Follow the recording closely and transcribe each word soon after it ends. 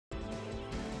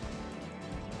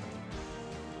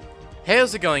Hey,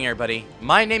 how's it going, everybody?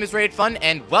 My name is Raved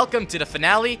and welcome to the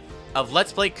finale of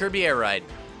Let's Play Kirby Air Ride.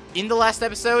 In the last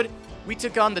episode, we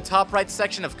took on the top right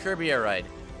section of Kirby Air Ride,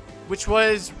 which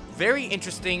was very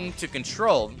interesting to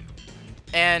control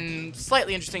and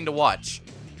slightly interesting to watch.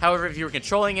 However, if you were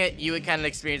controlling it, you would kind of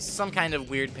experience some kind of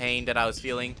weird pain that I was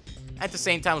feeling. At the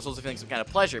same time, I was also feeling some kind of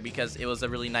pleasure because it was a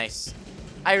really nice...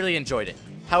 I really enjoyed it.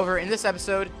 However, in this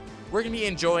episode, we're going to be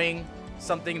enjoying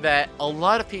something that a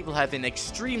lot of people have been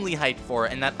extremely hyped for,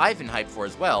 and that I've been hyped for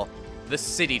as well, the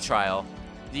City Trial.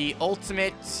 The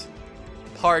ultimate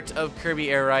part of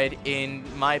Kirby Air Ride, in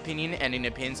my opinion, and in the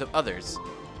opinions of others.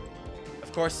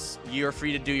 Of course, you're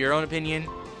free to do your own opinion,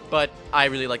 but I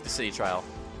really like the City Trial.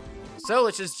 So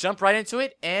let's just jump right into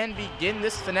it and begin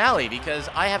this finale, because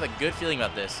I have a good feeling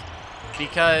about this.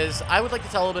 Because I would like to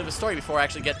tell a little bit of a story before I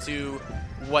actually get to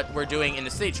what we're doing in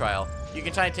the City Trial. You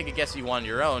can try and take a guess if you want on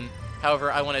your own.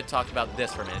 However, I want to talk about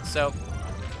this for a minute. So,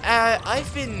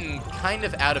 I've been kind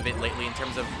of out of it lately in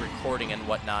terms of recording and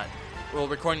whatnot. Well,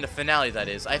 recording the finale, that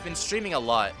is. I've been streaming a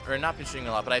lot, or not been streaming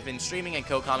a lot, but I've been streaming and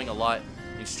co-commenting a lot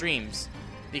in streams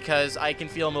because I can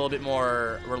feel I'm a little bit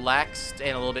more relaxed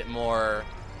and a little bit more...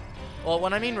 Well,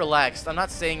 when I mean relaxed, I'm not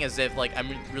saying as if, like,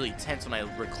 I'm really tense when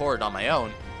I record on my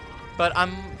own, but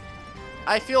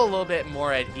I feel a little bit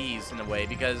more at ease in a way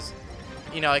because,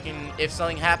 you know, if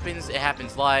something happens, it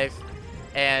happens live.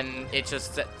 And it's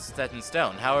just set in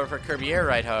stone. However, for Kirby Air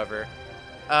Ride, however,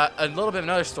 a little bit of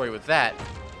another story with that.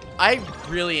 I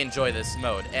really enjoy this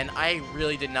mode, and I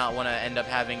really did not want to end up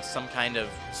having some kind of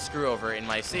screw over in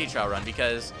my City Trial run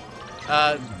because,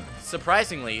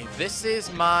 surprisingly, this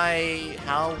is my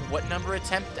what number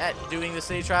attempt at doing the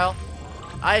City Trial?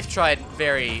 I've tried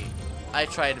a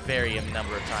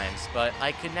number of times, but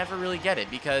I could never really get it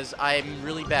because I'm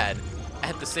really bad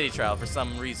at the City Trial for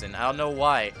some reason. I don't know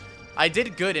why. I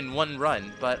did good in one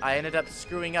run, but I ended up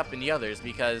screwing up in the others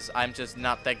because I'm just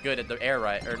not that good at the air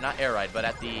ride, or not air ride, but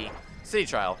at the City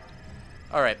Trial.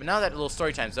 Alright, but now that little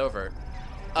story time's over,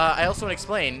 I also want to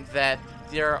explain that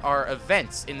there are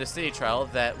events in the City Trial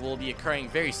that will be occurring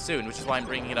very soon, which is why I'm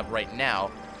bringing it up right now.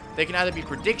 They can either be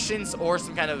predictions or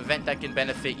some kind of event that can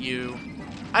benefit you.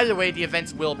 Either way, the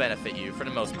events will benefit you, for the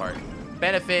most part.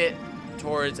 Benefit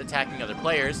towards attacking other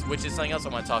players, which is something else I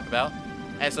want to talk about.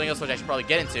 And something else which I should probably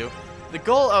get into. The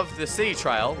goal of the City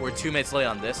Trial, we're 2 minutes late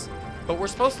on this, but we're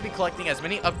supposed to be collecting as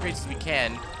many upgrades as we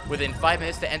can within 5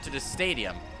 minutes to enter the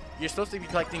stadium. You're supposed to be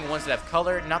collecting ones that have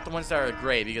color, not the ones that are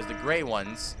gray, because the gray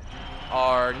ones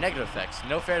are negative effects.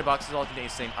 No fair boxes all contain the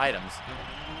same items.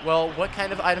 Well, what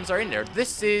kind of items are in there?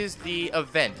 This is the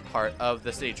event part of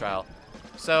the City Trial.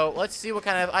 So let's see what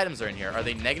kind of items are in here. Are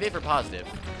they negative or positive?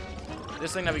 This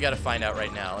is something that we gotta find out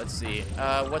right now. Let's see.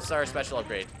 What's our special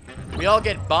upgrade? We all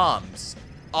get bombs.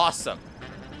 Awesome.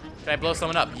 Can I blow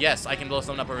someone up? Yes, I can blow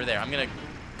someone up over there. I'm gonna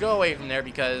go away from there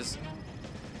because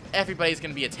everybody's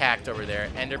gonna be attacked over there,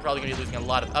 and they're probably gonna be losing a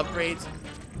lot of upgrades,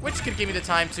 which could give me the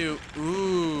time to...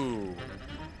 Ooh.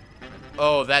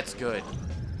 Oh, that's good.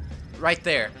 Right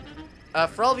there.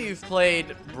 For all of you who've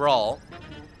played Brawl,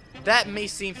 that may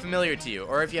seem familiar to you,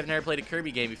 or if you have never played a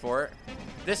Kirby game before,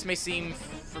 this may seem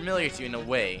familiar to you in a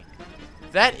way.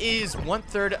 That is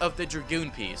 1/3 of the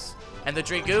Dragoon piece, and the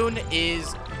Dragoon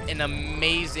is an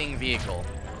amazing vehicle.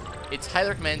 It's highly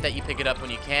recommended that you pick it up when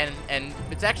you can, and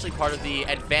it's actually part of the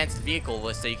advanced vehicle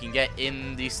list that you can get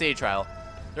in the City Trial.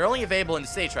 They're only available in the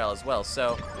City Trial as well,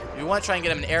 so if you want to try and get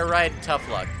them in Air Ride, tough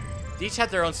luck. They each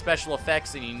have their own special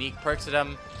effects and unique perks to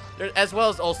them, as well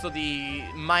as also the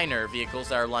minor vehicles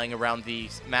that are lying around the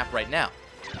map right now.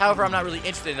 However, I'm not really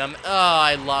interested in them.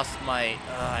 I lost my...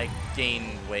 I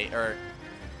gained weight, or...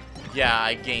 Yeah,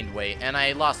 I gained weight, and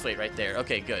I lost weight right there.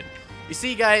 Okay, good. You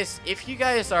see, guys, if you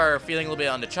guys are feeling a little bit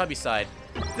on the chubby side,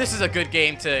 this is a good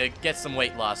game to get some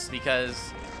weight loss,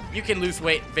 because you can lose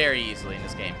weight very easily in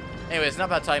this game. Anyways, not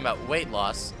about talking about weight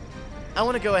loss. I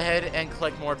want to go ahead and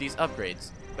collect more of these upgrades.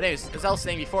 But anyways, as I was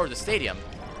saying before, the stadium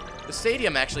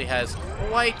actually has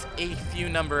quite a few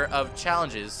number of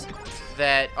challenges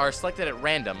that are selected at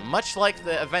random. Much like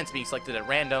the events being selected at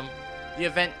random, the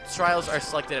event trials are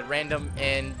selected at random,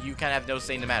 and you kind of have no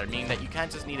say in the matter, meaning that you kind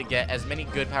of just need to get as many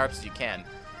good power-ups as you can.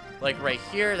 Like right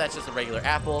here, that's just a regular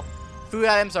apple. Food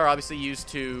items are obviously used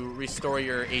to restore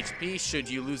your HP should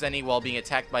you lose any while being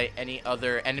attacked by any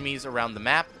other enemies around the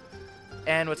map.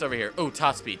 And what's over here? Oh,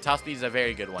 top speed. Top speed is a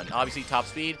very good one. Obviously, top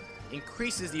speed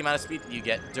increases the amount of speed that you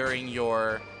get during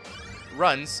your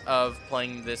runs of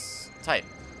playing this type.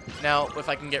 Now, if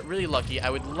I can get really lucky, I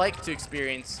would like to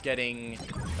experience getting...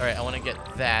 Alright, I want to get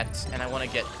that, and I want to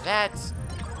get that,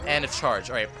 and a charge.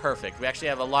 Alright, perfect. We actually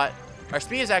have a lot... Our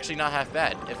speed is actually not half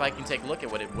bad. If I can take a look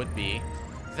at what it would be,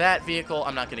 that vehicle,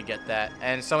 I'm not going to get that.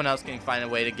 And someone else can find a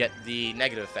way to get the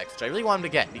negative effects, which I really want him to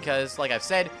get. Because, like I've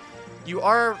said, you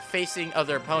are facing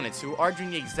other opponents who are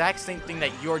doing the exact same thing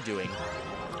that you're doing.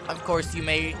 Of course, you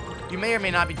may or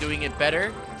may not be doing it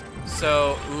better.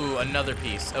 So, ooh, another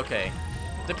piece. Okay.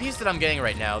 The piece that I'm getting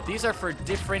right now, these are for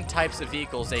different types of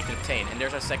vehicles they can obtain. And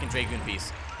there's our second Dragoon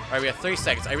piece. Alright, we have 30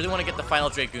 seconds. I really want to get the final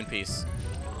Dragoon piece.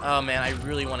 Oh, man, I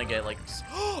really want to get, like...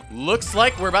 Looks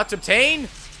like we're about to obtain...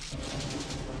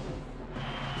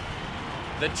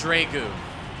 the Dragoon.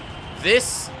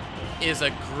 This is a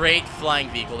great flying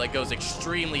vehicle that goes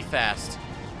extremely fast.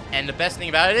 And the best thing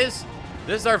about it is,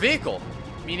 this is our vehicle.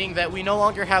 Meaning that we no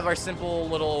longer have our simple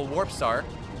little warp star.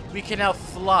 We can now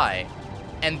fly.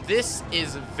 And this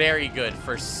is very good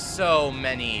for so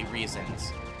many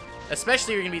reasons.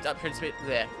 Especially if you're going to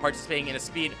be participating in a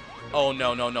speed... Oh,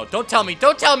 no, no, no. Don't tell me.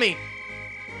 Don't tell me.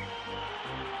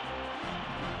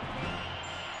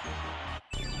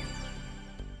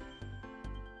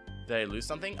 Did I lose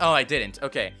something? Oh, I didn't.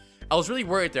 Okay. I was really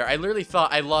worried there. I literally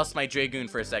thought I lost my Dragoon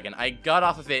for a second. I got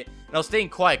off of it, and I was staying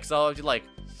quiet because I was like,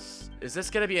 is this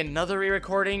going to be another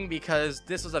re-recording? Because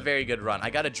this was a very good run. I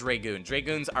got a Dragoon.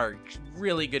 Dragoons are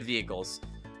really good vehicles.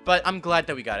 But I'm glad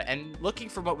that we got it. And looking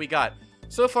for what we got.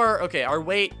 So far, okay, our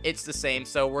weight, it's the same,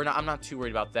 so I'm not too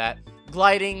worried about that.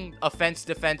 Gliding, offense,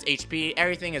 defense, HP,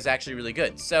 everything is actually really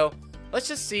good. So, let's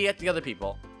just see at the other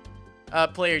people.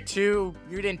 Player 2,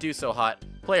 you didn't do so hot.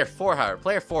 Player 4, however,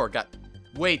 Player 4 got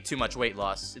way too much weight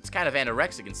loss. It's kind of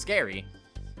anorexic and scary.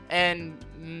 And,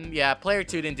 yeah, Player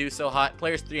 2 didn't do so hot.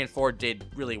 Players 3 and 4 did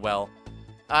really well.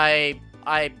 I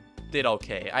did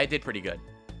okay. I did pretty good.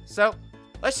 So,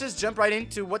 let's just jump right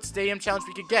into what stadium challenge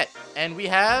we could get. And we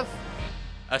have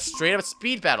a straight-up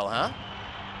speed battle, huh?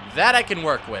 That I can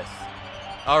work with.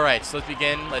 Alright, so let's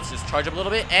begin. Let's just charge up a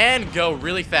little bit and go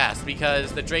really fast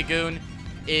because the Dragoon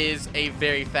is a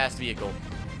very fast vehicle.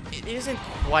 It isn't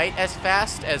quite as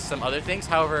fast as some other things.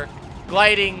 However,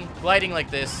 gliding like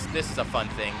this is a fun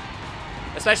thing.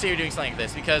 Especially if you're doing something like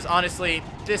this. Because, honestly,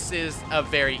 this is a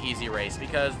very easy race.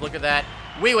 Because, look at that.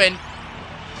 We win.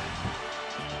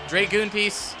 Dragoon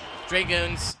piece.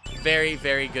 Dragoons. Very,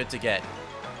 very good to get.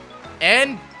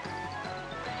 And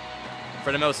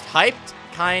for the most hyped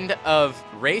kind of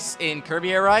race in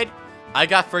Kirby Air Ride, I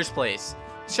got first place.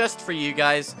 Just for you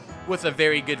guys. With a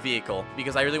very good vehicle,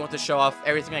 because I really want to show off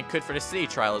everything I could for the city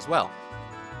trial as well.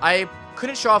 I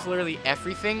couldn't show off literally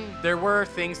everything. There were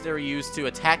things that were used to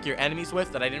attack your enemies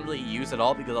with that I didn't really use at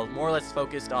all because I was more or less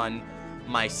focused on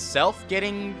myself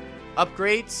getting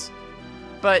upgrades.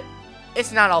 But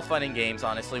it's not all fun and games,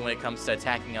 honestly, when it comes to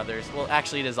attacking others. Well,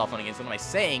 actually, it is all fun and games. What am I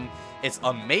saying? It's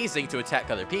amazing to attack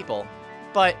other people.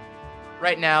 But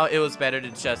right now, it was better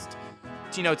to just,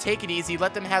 you know, take it easy,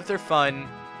 let them have their fun,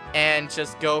 and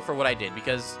just go for what I did.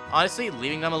 Because, honestly,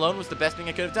 leaving them alone was the best thing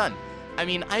I could have done. I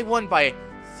mean, I won by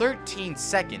 13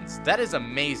 seconds. That is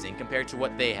amazing compared to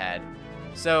what they had.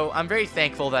 So, I'm very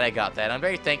thankful that I got that. I'm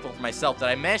very thankful for myself that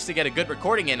I managed to get a good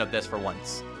recording in of this for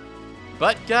once.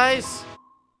 But, guys...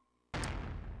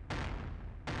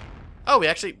 Oh, we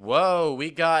actually... Whoa,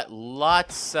 we got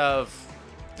lots of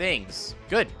things.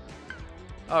 Good.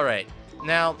 Alright.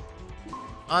 Now...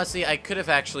 Honestly, I could have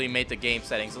actually made the game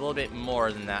settings a little bit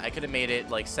more than that. I could have made it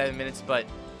like 7 minutes, but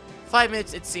 5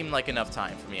 minutes, it seemed like enough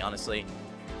time for me, honestly.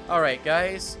 Alright,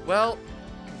 guys. Well,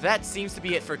 that seems to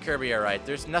be it for Kirby Air Ride.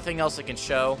 There's nothing else I can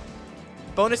show.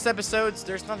 Bonus episodes,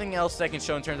 there's nothing else I can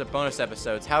show in terms of bonus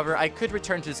episodes. However, I could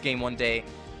return to this game one day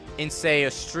in, say,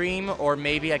 a stream, or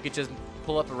maybe I could just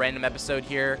pull up a random episode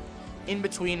here in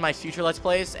between my future Let's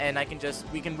Plays, and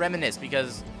we can reminisce,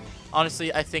 because...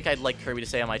 Honestly, I think I'd like Kirby to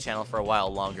stay on my channel for a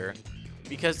while longer.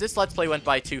 Because this Let's Play went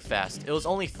by too fast. It was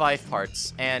only 5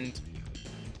 parts, and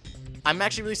I'm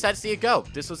actually really sad to see it go.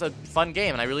 This was a fun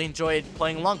game, and I really enjoyed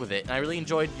playing along with it, and I really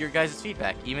enjoyed your guys'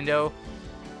 feedback, even though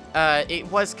it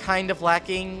was kind of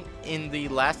lacking in the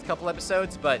last couple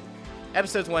episodes, but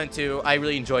episodes 1 and 2, I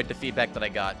really enjoyed the feedback that I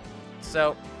got.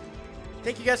 So,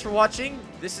 thank you guys for watching.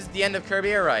 This is the end of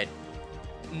Kirby Air Ride.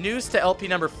 News to LP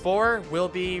number 4 will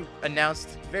be announced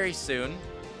very soon.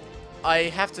 I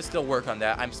have to still work on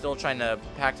that. I'm still trying to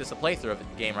practice a playthrough of the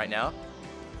game right now.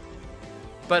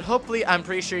 But hopefully, I'm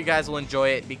pretty sure you guys will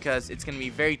enjoy it because it's going to be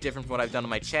very different from what I've done on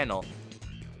my channel.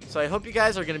 So I hope you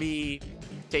guys are going to be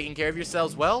taking care of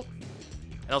yourselves well.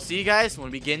 And I'll see you guys when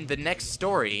we begin the next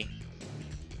story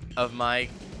of my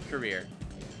career.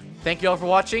 Thank you all for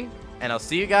watching, and I'll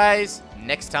see you guys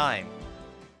next time.